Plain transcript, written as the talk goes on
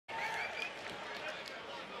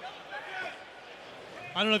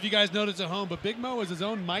I don't know if you guys noticed at home, but Big Mo is his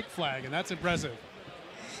own mic flag, and that's impressive.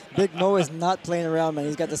 Big Mo is not playing around, man.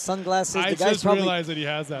 He's got the sunglasses. I just realized that he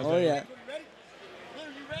has that. Oh, yeah.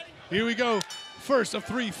 Here we go. First of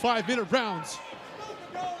 3 5-minute rounds.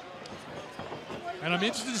 And I'm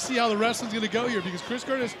interested to see how the wrestling's going to go here because Chris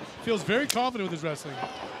Curtis feels very confident with his wrestling.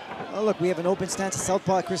 Oh, look, we have an open stance of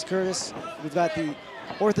southpaw Chris Curtis. We've got the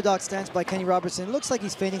orthodox stance by Kenny Robertson. It looks like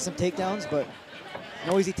he's feigning some takedowns, but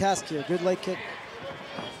no easy task here. Good leg kick.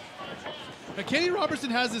 Now, Kenny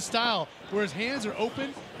Robertson has this style where his hands are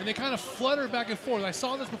open and they kind of flutter back and forth. I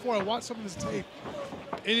saw this before. I watched some of his tape.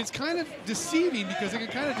 And it's kind of deceiving because it can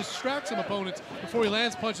kind of distract some opponents before he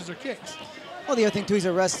lands punches or kicks. Well, the other thing, too, he's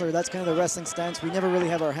a wrestler. That's kind of the wrestling stance. We never really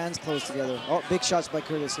have our hands close together. Oh, big shots by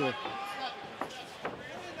Curtis here.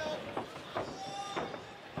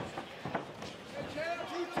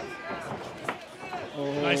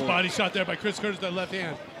 Oh. Nice body shot there by Chris Curtis, that left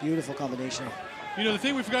hand. Beautiful combination. You know, the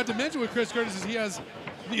thing we forgot to mention with Chris Curtis is he has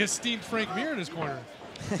the esteemed Frank Mir in his corner.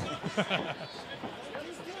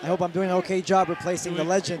 I hope I'm doing an okay job replacing the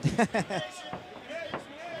legend.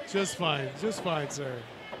 Just fine, sir.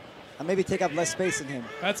 I'll maybe take up less space than him.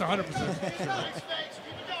 That's 100%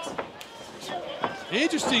 sure.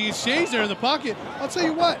 Interesting exchange there in the pocket. I'll tell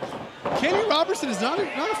you what, Kenny Robertson is not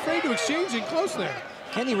afraid to exchange in close there.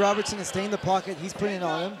 Kenny Robertson is staying in the pocket. He's putting it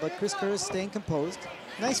on him, but Chris Curtis staying composed.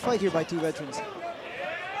 Nice fight here by two veterans.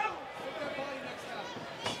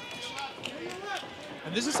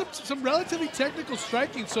 And this is some relatively technical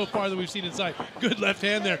striking so far that we've seen inside. Good left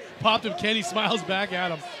hand there. Popped him. Kenny smiles back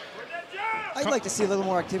at him. I'd like to see a little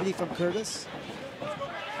more activity from Curtis.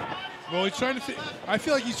 Well, he's trying to. I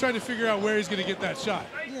feel like he's trying to figure out where he's going to get that shot.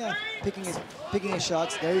 Yeah, picking his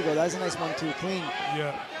shots. There you go. That's a nice one too. Clean.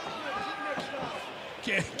 Yeah.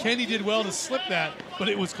 Kenny did well to slip that, but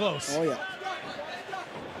it was close. Oh yeah.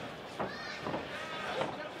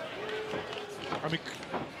 I mean,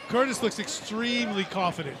 Curtis looks extremely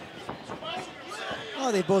confident.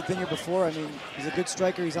 Oh, they've both been here before. I mean, he's a good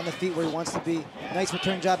striker. He's on the feet where he wants to be. Nice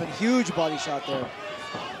return jab and huge body shot there.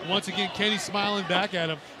 Once again, Kenny smiling back at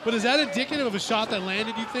him. But is that indicative of a shot that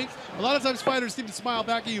landed, you think? A lot of times fighters seem to smile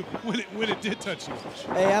back at you when it did touch you.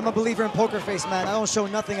 Hey, I'm a believer in poker face, man. I don't show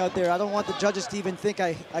nothing out there. I don't want the judges to even think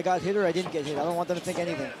I got hit or I didn't get hit. I don't want them to think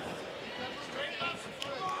anything.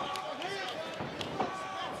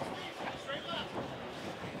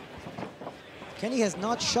 Kenny has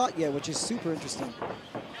not shot yet, which is super interesting.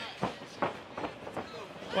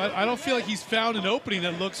 Well, I don't feel like he's found an opening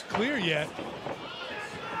that looks clear yet.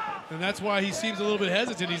 And that's why he seems a little bit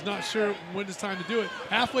hesitant. He's not sure when it's time to do it.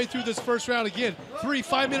 Halfway through this first round again, 3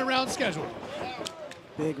 5-minute rounds scheduled.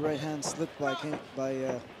 Big right hand slip by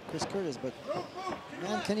Chris Curtis, but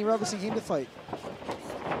man, Kenny Robertson came to fight.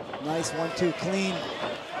 Nice 1-2, clean.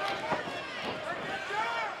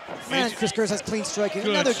 Man, Chris Curtis has clean striking.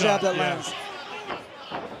 Another jab that lands.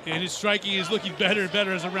 And his striking is looking better and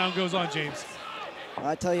better as the round goes on, James.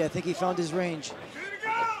 I tell you, I think he found his range.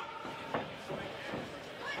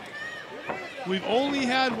 We've only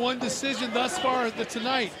had one decision thus far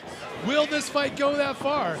tonight. Will this fight go that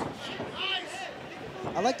far?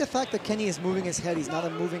 I like the fact that Kenny is moving his head. He's not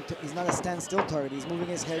a standstill target. He's moving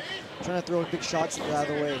his head, trying to throw big shots to get out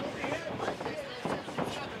of the way.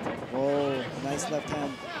 Whoa, nice left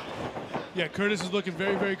hand. Yeah, Curtis is looking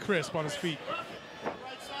very, very crisp on his feet.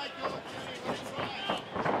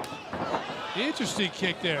 Interesting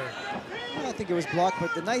kick there. Yeah, I think it was blocked,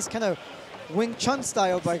 but the nice kind of Wing Chun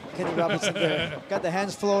style by Kenny Robertson there. Got the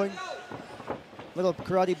hands flowing. Little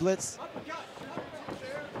karate blitz.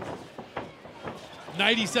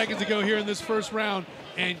 90 seconds to go here in this first round,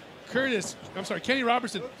 and Kenny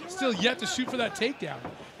Robertson still yet to shoot for that takedown.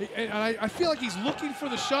 And I feel like he's looking for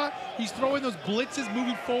the shot. He's throwing those blitzes,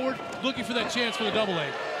 moving forward, looking for that chance for the double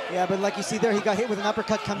leg. Yeah, but like you see there, he got hit with an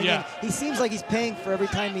uppercut coming in. He seems like he's paying for every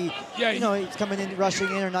time he's coming in, rushing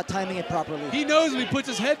in, or not timing it properly. He knows when he puts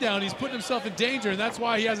his head down, he's putting himself in danger, and that's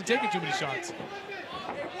why he hasn't taken too many shots.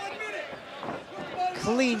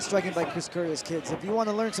 Clean striking by Chris Curtis, kids. If you want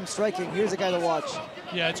to learn some striking, here's a guy to watch.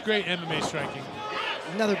 Yeah, it's great MMA striking.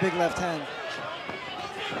 Another big left hand.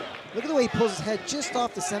 Look at the way he pulls his head just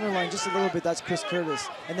off the center line, just a little bit. That's Chris Curtis.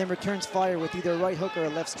 And then returns fire with either a right hook or a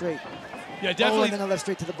left straight. Yeah, definitely. And then a left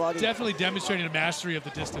straight to the body. Definitely demonstrating a mastery of the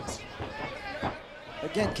distance.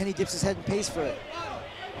 Again, Kenny dips his head and pays for it.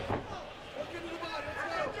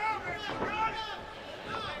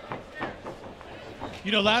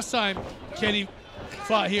 You know, last time Kenny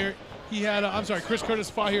fought here, he had, Chris Curtis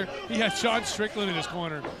fought here. He had Sean Strickland in his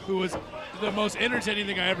corner, who was the most entertaining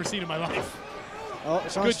thing I ever seen in my life. Oh,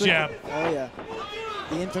 Sean Good Strickland. jab. Oh, yeah.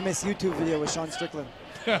 The infamous YouTube video with Sean Strickland.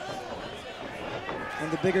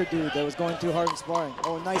 and the bigger dude that was going too hard in sparring.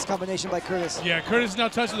 Oh, nice combination by Curtis. Yeah, Curtis is now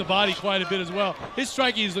touching the body quite a bit as well. His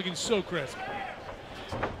striking is looking so crisp.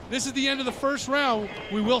 This is the end of the first round.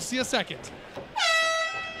 We will see a second.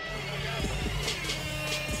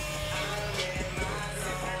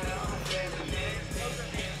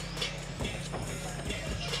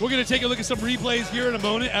 We're going to take a look at some replays here in a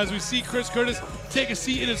moment as we see Chris Curtis take a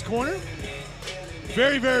seat in his corner.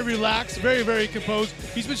 Very, very relaxed, very, very composed.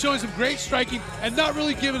 He's been showing some great striking and not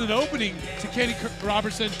really giving an opening to Kenny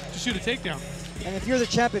Robertson to shoot a takedown. And if you're the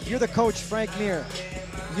champ, if you're the coach, Frank Mir,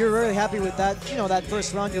 you're really happy with that, that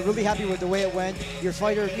first round. You're really happy with the way it went. Your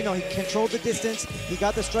fighter, he controlled the distance. He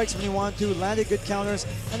got the strikes when he wanted to, landed good counters,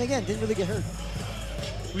 and again, didn't really get hurt.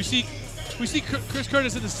 We see Chris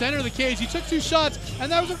Curtis in the center of the cage. He took 2 shots, and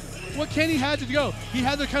that was what Kenny had to go. He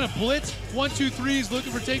had to kind of blitz 1, 2, 3s,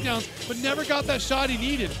 looking for takedowns, but never got that shot he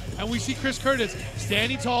needed. And we see Chris Curtis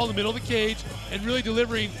standing tall in the middle of the cage and really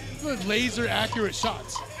delivering laser accurate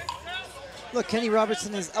shots. Look, Kenny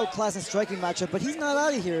Robertson is outclassed in striking matchup, but he's not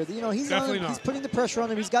out of here. He's putting the pressure on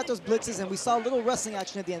him. He's got those blitzes, and we saw a little wrestling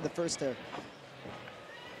action at the end of the first there.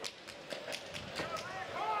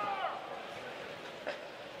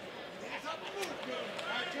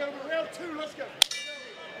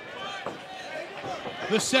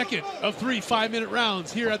 The second of 3 5-minute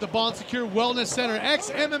rounds here at the Bond Secure Wellness Center.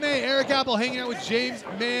 Ex-MMA Eric Apple hanging out with James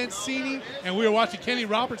Mancini, and we are watching Kenny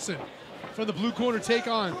Robertson from the blue corner take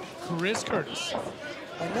on Chris Curtis.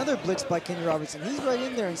 Another blitz by Kenny Robertson. He's right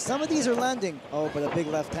in there, and some of these are landing. Oh, but a big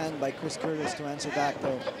left hand by Chris Curtis to answer back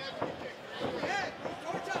there.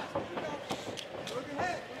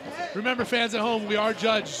 Remember, fans at home, we are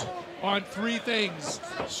judged on 3 things: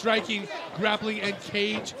 striking, grappling, and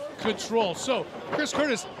cage control. So Chris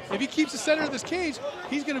Curtis, if he keeps the center of this cage,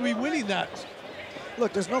 he's going to be winning that.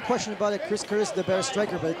 Look, there's no question about it. Chris Curtis is the better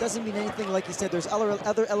striker, but it doesn't mean anything. Like you said, there's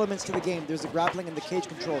other elements to the game. There's the grappling and the cage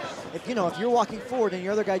control. If you're walking forward and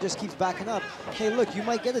your other guy just keeps backing up, hey, look, you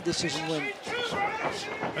might get a decision win.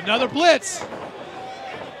 Another blitz.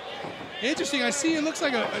 Interesting. I see it looks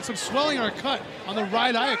like some swelling or a cut on the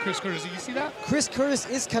right eye of Chris Curtis. Did you see that? Chris Curtis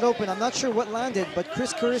is cut open. I'm not sure what landed, but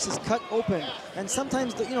Chris Curtis is cut open. And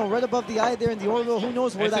sometimes, right above the eye there in the orbital, who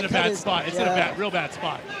knows where that cut is. It's in a bad spot. It's in a real bad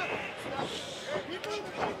spot.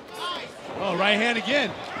 Oh, right hand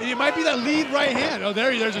again. It might be that lead right hand. Oh,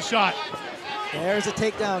 there's a shot. There's a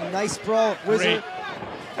takedown. Nice sprawl. Wizard.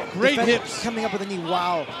 Great hips. Coming up with a knee.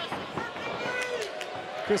 Wow.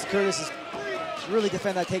 Chris Curtis is really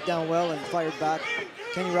defend that takedown well and fired back.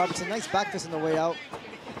 Kenny Robertson, nice back fist on the way out.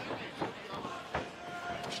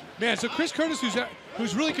 Man, so Chris Curtis,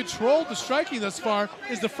 who's really controlled the striking thus far,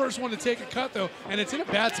 is the first one to take a cut, though, and it's in a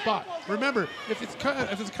bad spot. Remember, if it's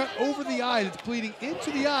cut over the eye, it's bleeding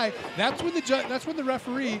into the eye. That's when the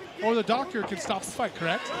referee or the doctor can stop the fight.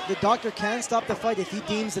 Correct? The doctor can stop the fight if he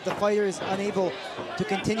deems that the fighter is unable to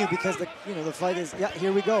continue because the fight is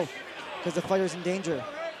here we go, because the fighter's in danger.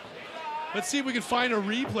 Let's see if we can find a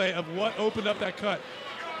replay of what opened up that cut.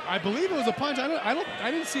 I believe it was a punch. I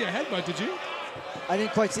didn't see a headbutt. Did you? I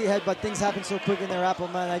didn't quite see a headbutt. Things happen so quick in there, Apple,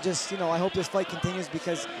 man. I hope this fight continues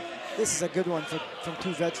because this is a good one from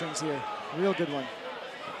 2 veterans here. Real good one.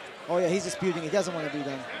 Oh yeah, he's disputing. He doesn't want to do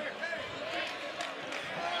that.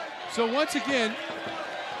 So once again,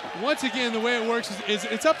 the way it works is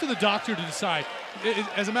it's up to the doctor to decide.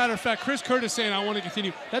 As a matter of fact, Chris Curtis saying, I want to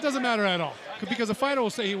continue, that doesn't matter at all. Because the fighter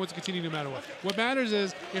will say he wants to continue no matter what. What matters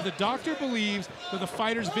is if the doctor believes that the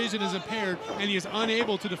fighter's vision is impaired and he is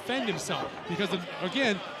unable to defend himself. Because,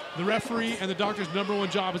 again, the referee and the doctor's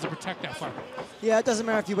 #1 job is to protect that fighter. Yeah, it doesn't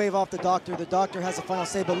matter if you wave off the doctor. The doctor has the final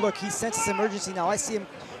say. But look, he senses emergency now. I see him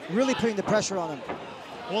really putting the pressure on him.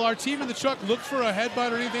 Well, our team in the truck looked for a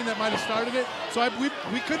headbutt or anything that might have started it, so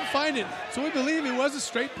we couldn't find it. So we believe it was a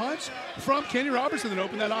straight punch from Kenny Robertson that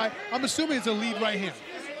opened that eye. I'm assuming it's a lead right hand.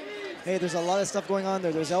 Hey, there's a lot of stuff going on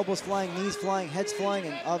there. There's elbows flying, knees flying, heads flying,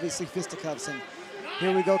 and obviously fisticuffs. And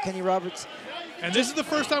here we go, Kenny Robertson. And this is the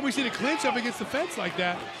first time we've seen a clinch up against the fence like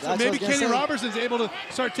that. So That's maybe Kenny Robertson's able to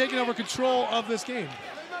start taking over control of this game.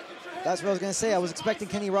 That's what I was going to say. I was expecting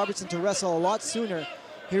Kenny Robertson to wrestle a lot sooner.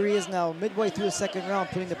 Here he is now, midway through the second round,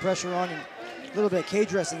 putting the pressure on, and a little bit of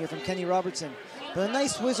cage wrestling here from Kenny Robertson. But a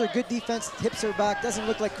nice whizzer, good defense, hips are back. Doesn't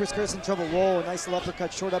look like Chris Curtis in trouble. Whoa, a nice little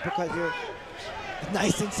uppercut, short uppercut here.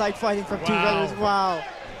 Nice inside fighting from 2 veterans. Wow.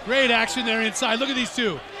 Great action there inside. Look at these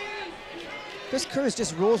 2. Chris Curtis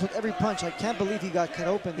just rolls with every punch. I can't believe he got cut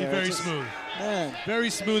open there. Very smooth. Man. Very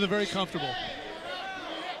smooth and very comfortable.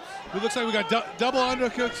 It looks like we got double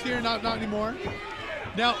underhooks here, not anymore.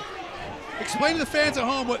 Now, Explain to the fans at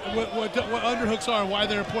home what underhooks are and why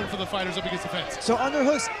they're important for the fighters up against the fence. So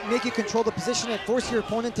underhooks make you control the position and force your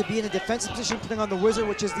opponent to be in a defensive position, putting on the wizard,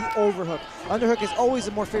 which is the overhook. Underhook is always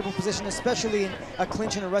a more favorable position, especially in a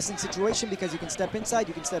clinch and a wrestling situation, because you can step inside,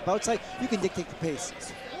 you can step outside, you can dictate the pace.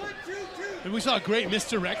 And we saw a great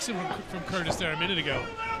misdirection from Curtis there a minute ago.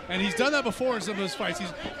 And he's done that before in some of those fights.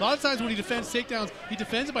 A lot of times when he defends takedowns, he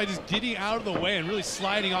defends it by just getting out of the way and really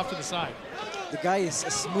sliding off to the side. The guy is a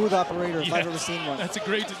smooth operator if I've ever seen one. That's a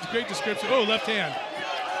great description. Oh, left hand.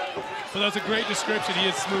 But that's a great description. He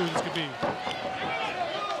is smooth as could be.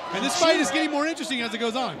 And this fight is getting more interesting as it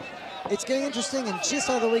goes on. It's getting interesting, and just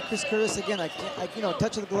out of the way, Chris Curtis, again,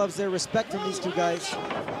 touch of the gloves there, respect from these two guys.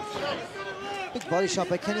 Big body shot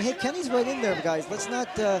by Kenny. Hey, Kenny's right in there, guys. Let's not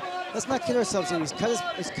kid ourselves here. He's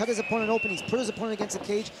cut his opponent open. He's put his opponent against the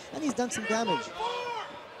cage, and he's done some damage.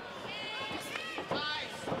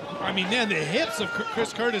 I mean, man, the hips of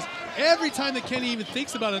Chris Curtis. Every time that Kenny even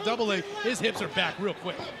thinks about a double leg, his hips are back real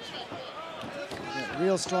quick. Yeah,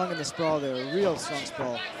 real strong in the sprawl there. Real strong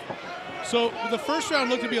sprawl. So the first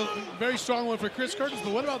round looked to be a very strong one for Chris Curtis,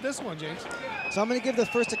 but what about this one, James? So I'm going to give the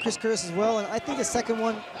first to Chris Curtis as well, and I think the second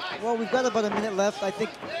one, well, we've got about a minute left. I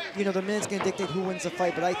think, the minute's going to dictate who wins the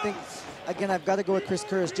fight, but I think, again, I've got to go with Chris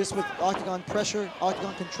Curtis just with octagon pressure,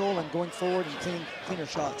 octagon control, and going forward and cleaner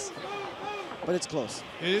shots. But it's close.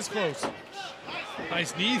 It is close.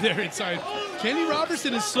 Nice knee there inside. Kenny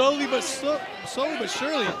Robertson is slowly but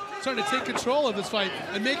surely starting to take control of this fight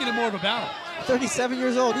and making it more of a battle. 37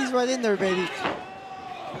 years old. He's right in there, baby.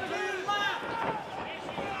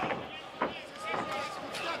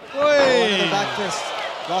 Another back fist.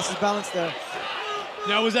 Lost his balance there.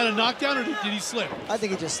 Now, was that a knockdown or did he slip? I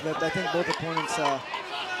think he just slipped. I think both opponents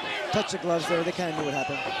touched the gloves there. They kind of knew what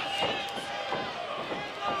happened.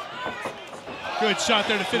 Good shot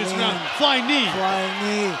there to finish the round. Flying knee. Flying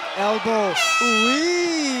knee. Elbow.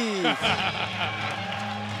 Ooh-wee.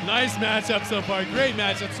 Nice matchup so far. Great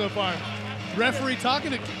matchup so far. Referee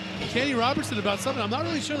talking to Kenny Robertson about something. I'm not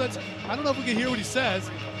really sure I don't know if we can hear what he says.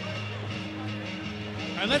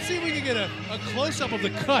 And let's see if we can get a close-up of the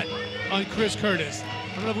cut on Chris Curtis.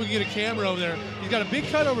 I don't know if we can get a camera over there. He's got a big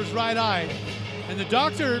cut over his right eye. And the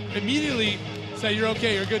doctor immediately said, "You're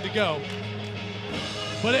okay, you're good to go."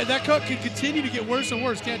 But that cut could continue to get worse and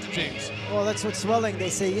worse, can't it, James? Well, that's what swelling.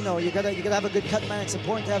 They say, you gotta have a good cut man. It's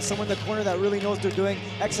important to have someone in the corner that really knows what they're doing.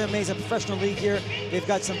 XMA is a professional league here. They've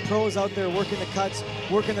got some pros out there working the cuts,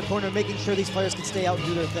 working the corner, making sure these fighters can stay out and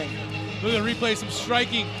do their thing. Look at the replay, some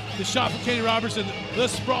striking. The shot from Kenny Robertson, the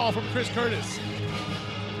sprawl from Chris Curtis.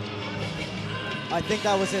 I think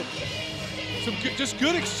that was it. Some just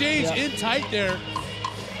good exchange in tight there.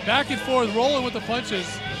 Back and forth, rolling with the punches.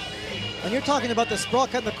 And you're talking about the sprawl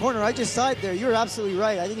cut in the corner. I just saw it there. You're absolutely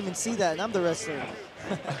right. I didn't even see that, and I'm the wrestler.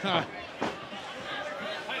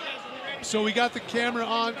 So we got the camera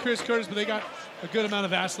on Chris Curtis, but they got a good amount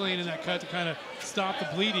of Vaseline in that cut to kind of stop the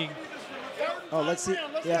bleeding. Oh, let's see.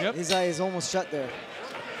 Yeah, his eye is almost shut there.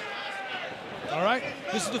 All right,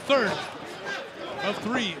 this is the third of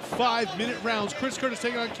 3 5-minute rounds. Chris Curtis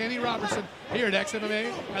taking on Kenny Robertson here at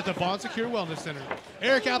XMMA at the Bond Secure Wellness Center.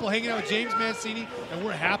 Eric Apple hanging out with James Mancini, and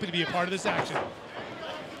we're happy to be a part of this action.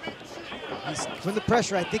 He's putting the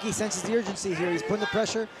pressure. I think he senses the urgency here. He's putting the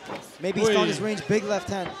pressure. Maybe he's found his range. Big left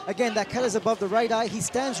hand. Again, that cut is above the right eye. He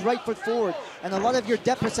stands right foot forward, and a lot of your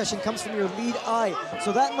depth perception comes from your lead eye.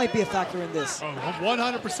 So that might be a factor in this. Oh,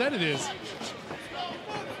 100% it is.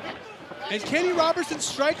 And Kenny Robertson's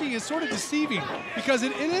striking is sort of deceiving because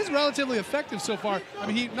it is relatively effective so far. I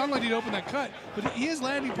mean, he not only did he open that cut, but he is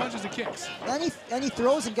landing punches and kicks. And he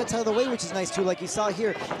throws and gets out of the way, which is nice too, like you saw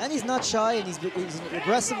here. And he's not shy, and he's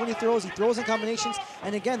aggressive when he throws. He throws in combinations.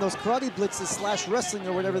 And again, those karate blitzes / wrestling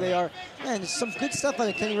or whatever they are. Man, there's some good stuff out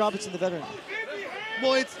of Kenny Robertson, the veteran.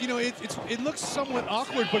 Well, it looks somewhat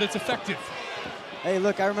awkward, but it's effective. Hey,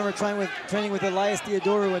 look, I remember training with Elias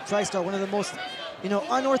Theodorou at TriStar, one of the most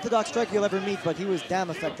unorthodox striker you'll ever meet, but he was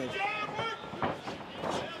damn effective.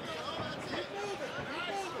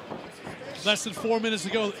 Less than 4 minutes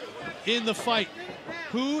to go in the fight.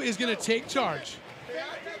 Who is going to take charge?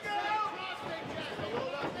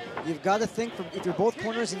 You've got to think, if you're both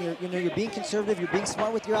corners and you're being conservative, you're being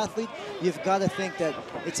smart with your athlete, you've got to think that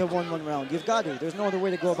it's a 1-1 round. You've got to. There's no other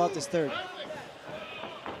way to go about this third.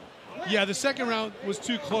 Yeah, the second round was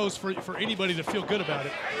too close for anybody to feel good about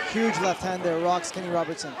it. Huge left hand there, rocks Kenny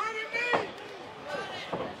Robertson.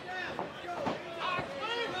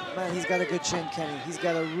 Man, he's got a good chin, Kenny. He's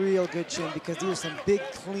got a real good chin because these are some big,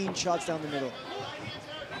 clean shots down the middle.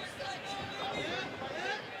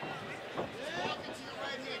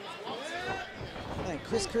 And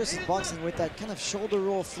Chris Curtis is boxing with that kind of shoulder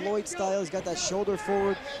roll Floyd style. He's got that shoulder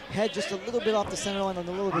forward, head just a little bit off the center line and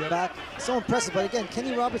a little bit back. So impressive. But again,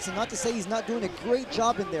 Kenny Robertson, not to say he's not doing a great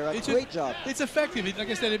job in there, great job. It's effective. Like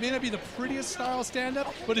I said, it may not be the prettiest style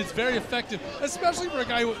stand-up, but it's very effective, especially for a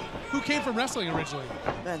guy who came from wrestling originally.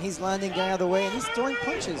 Man, he's landing, getting out of the way, and he's throwing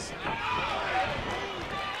punches.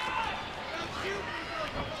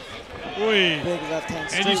 Oy. Big left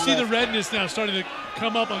hand. And you see the redness now starting to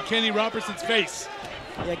come up on Kenny Robertson's face.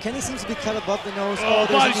 Yeah, Kenny seems to be cut above the nose. Oh, there's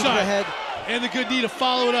body a knee to shot. the head. And the good knee to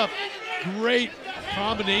follow it up. Great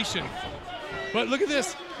combination. But look at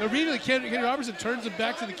this. Immediately, Kenny Robertson turns him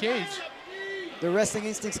back to the cage. The wrestling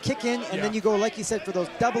instincts kick in, and then you go, like you said, for those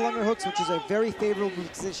double underhooks, which is a very favorable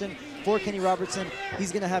position for Kenny Robertson.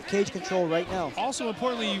 He's going to have cage control right now. Also,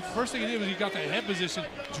 importantly, first thing he did was he got that head position,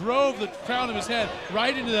 drove the crown of his head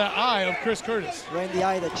right into the eye of Chris Curtis. Right in the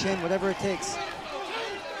eye, the chin, whatever it takes.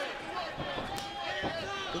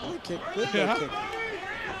 Good leg kick, good leg kick.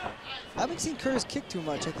 I haven't seen Curtis kick too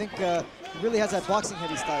much. I think he really has that boxing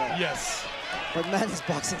heavy style. Yes. But man, his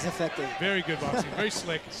boxing's effective. Very good boxing, very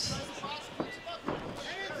slick.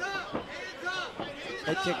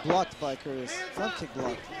 Head kick blocked by Curtis. Front kick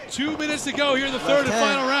blocked. 2 minutes to go here in the third and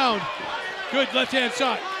final round. Good left hand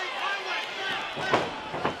shot.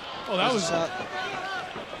 Oh, that was. Shot.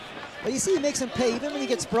 But you see, he makes him pay. Even when he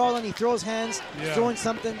gets sprawled and he throws hands, throwing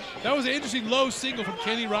something. That was an interesting low single from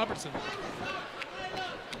Kenny Robertson.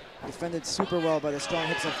 Defended super well by the strong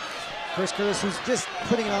hips of Chris Curtis, who's just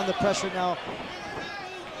putting on the pressure now.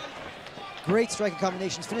 Great striking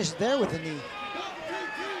combinations. Finished there with a knee.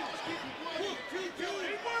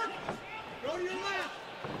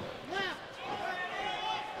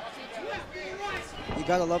 You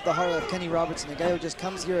gotta love the heart of Kenny Robertson, a guy who just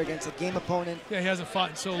comes here against a game opponent. Yeah, he hasn't fought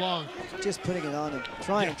in so long. Just putting it on him,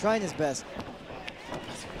 trying his best.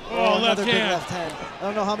 Oh, another big hand. left hand. I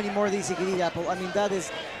don't know how many more of these he could eat, Apple. I mean,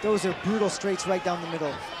 those are brutal straights right down the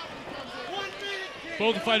middle.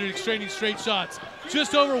 Both the fighters exchanging straight shots.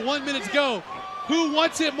 Just over 1 minute to go. Who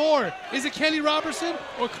wants it more? Is it Kenny Robertson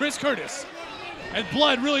or Chris Curtis? And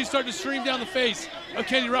blood really starting to stream down the face of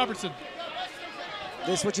Kenny Robertson.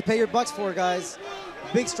 This is what you pay your bucks for, guys.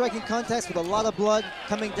 Big striking contest with a lot of blood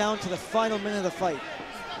coming down to the final minute of the fight.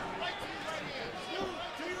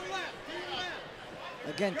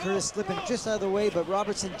 Again, Curtis slipping just out of the way, but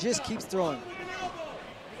Robertson just keeps throwing.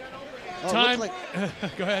 Oh, Time.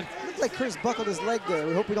 Go ahead. Looked like Curtis buckled his leg there.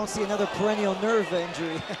 We hope we don't see another perennial nerve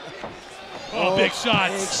injury. Oh, big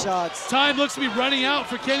shots. Big shots. Time looks to be running out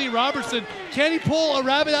for Kenny Robertson. Can he pull a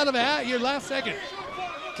rabbit out of a hat here last second?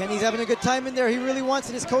 Kenny's having a good time in there. He really wants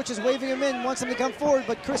it. His coach is waving him in, wants him to come forward,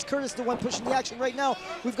 but Chris Curtis is the one pushing the action right now.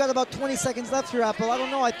 We've got about 20 seconds left here, Apple. I don't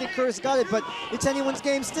know. I think Curtis got it, but it's anyone's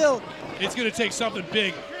game still. It's going to take something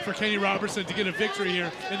big for Kenny Robertson to get a victory here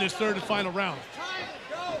in this third and final round.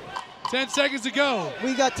 10 seconds to go.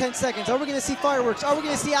 We got 10 seconds. Are we going to see fireworks? Are we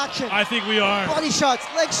going to see action? I think we are. Body shots,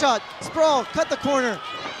 leg shot, sprawl, cut the corner.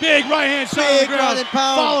 Big right hand shot on the ground,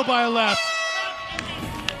 followed by a left.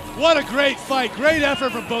 What a great fight. Great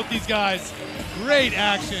effort from both these guys. Great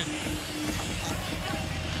action.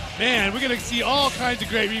 Man, we're going to see all kinds of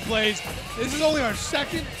great replays. This is only our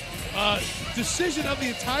second decision of the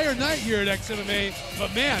entire night here at XMMA.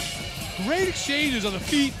 But man, great exchanges on the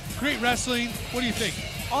feet, great wrestling. What do you think?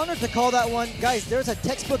 Honored to call that one. Guys, there's a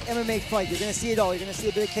textbook MMA fight. You're going to see it all. You're going to see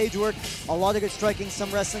a bit of cage work, a lot of good striking,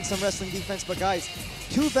 some wrestling defense. But guys,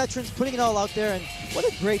 two veterans putting it all out there, and what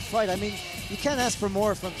a great fight. I mean, you can't ask for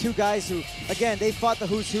more from two guys who, again, they fought the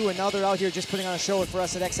who's who, and now they're out here just putting on a show for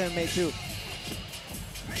us at XMMA too.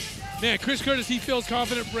 Man, Chris Curtis, he feels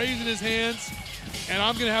confident, raising his hands, and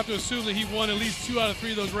I'm going to have to assume that he won at least 2 out of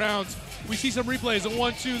 3 of those rounds. We see some replays, a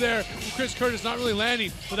 1-2 there from Chris Curtis not really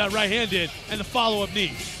landing what that right hand did, and the follow-up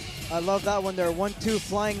knee. I love that one there, 1-2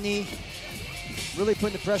 flying knee, really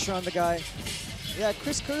putting the pressure on the guy. Yeah,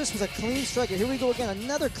 Chris Curtis was a clean striker. Here we go again,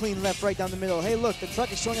 another clean left right down the middle. Hey, look, the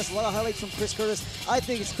truck is showing us a lot of highlights from Chris Curtis. I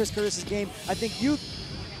think it's Chris Curtis's game. I think you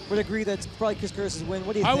would agree that's probably Chris Curtis's win.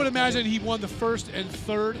 What do you think? I would imagine he won the first and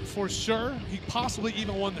third for sure. He possibly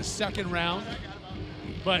even won the second round,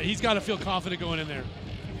 but he's got to feel confident going in there.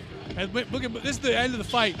 And look at this is the end of the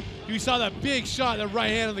fight. You saw that big shot, that right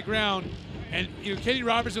hand on the ground, and Kenny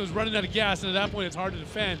Robertson was running out of gas, and at that point it's hard to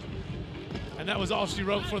defend. And that was all she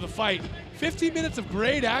wrote for the fight. 15 minutes of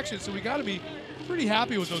great action, so we got to be pretty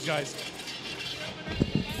happy with those guys.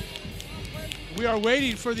 We are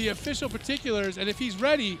waiting for the official particulars, and if he's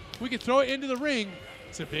ready, we can throw it into the ring.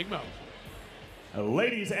 It's a Big Mo.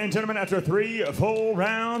 Ladies and gentlemen, after 3 full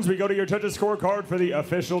rounds, we go to your judges' scorecard for the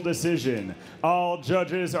official decision. All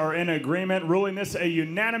judges are in agreement, ruling this a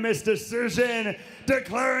unanimous decision,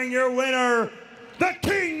 declaring your winner, the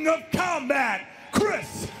King of Combat,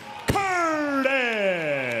 Chris Curtis.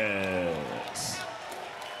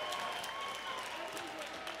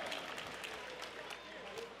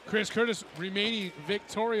 Chris Curtis remaining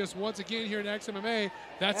victorious once again here in XMMA.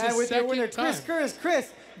 That's his with your second winner, time. Chris Curtis.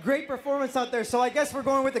 Chris, great performance out there. So I guess we're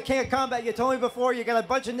going with the King of Combat. You told me before you got a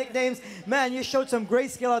bunch of nicknames. Man, you showed some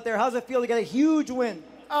great skill out there. How's it feel to get a huge win?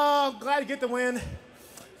 Glad to get the win.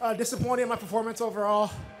 Disappointed in my performance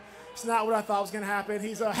overall. It's not what I thought was going to happen.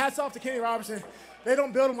 He's hats off to Kenny Robertson. They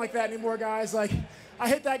don't build him like that anymore, guys. Like, I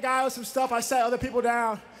hit that guy with some stuff. I set other people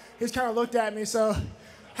down. He's kind of looked at me. So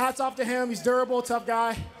hats off to him. He's durable, tough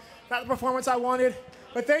guy. Not the performance I wanted.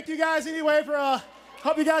 But thank you guys anyway for,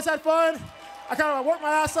 hope you guys had fun. I kind of worked my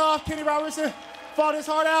ass off. Kenny Robertson fought his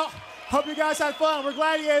heart out. Hope you guys had fun. We're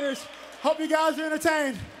gladiators. Hope you guys are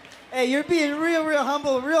entertained. Hey, you're being real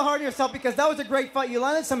humble, real hard on yourself because that was a great fight. You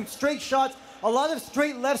landed some straight shots, a lot of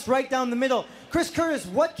straight lefts right down the middle. Chris Curtis,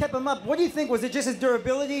 what kept him up? What do you think? Was it just his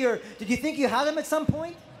durability, or did you think you had him at some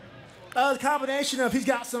point? The combination of he's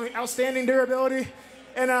got some outstanding durability,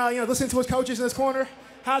 and listening to his coaches in his corner.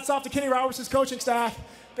 Hats off to Kenny Robertson's coaching staff.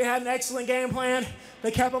 They had an excellent game plan.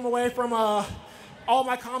 They kept him away from all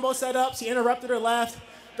my combo setups. He interrupted or left.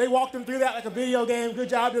 They walked him through that like a video game. Good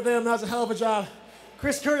job to them. That was a hell of a job.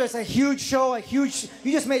 Chris Curtis, a huge show, you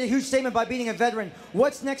just made a huge statement by beating a veteran.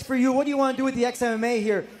 What's next for you? What do you want to do with the XMMA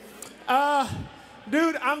here?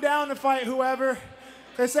 Dude, I'm down to fight whoever.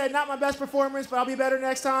 They said not my best performance, but I'll be better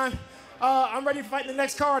next time. I'm ready to fight in the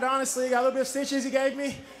next card, honestly. Got a little bit of stitches he gave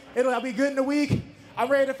me. I'll be good in a week. I'm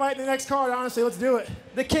ready to fight in the next card, honestly. Let's do it.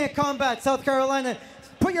 The King of Combat, South Carolina.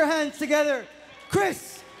 Put your hands together.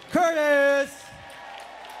 Chris Curtis.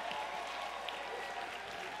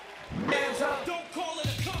 Hands up.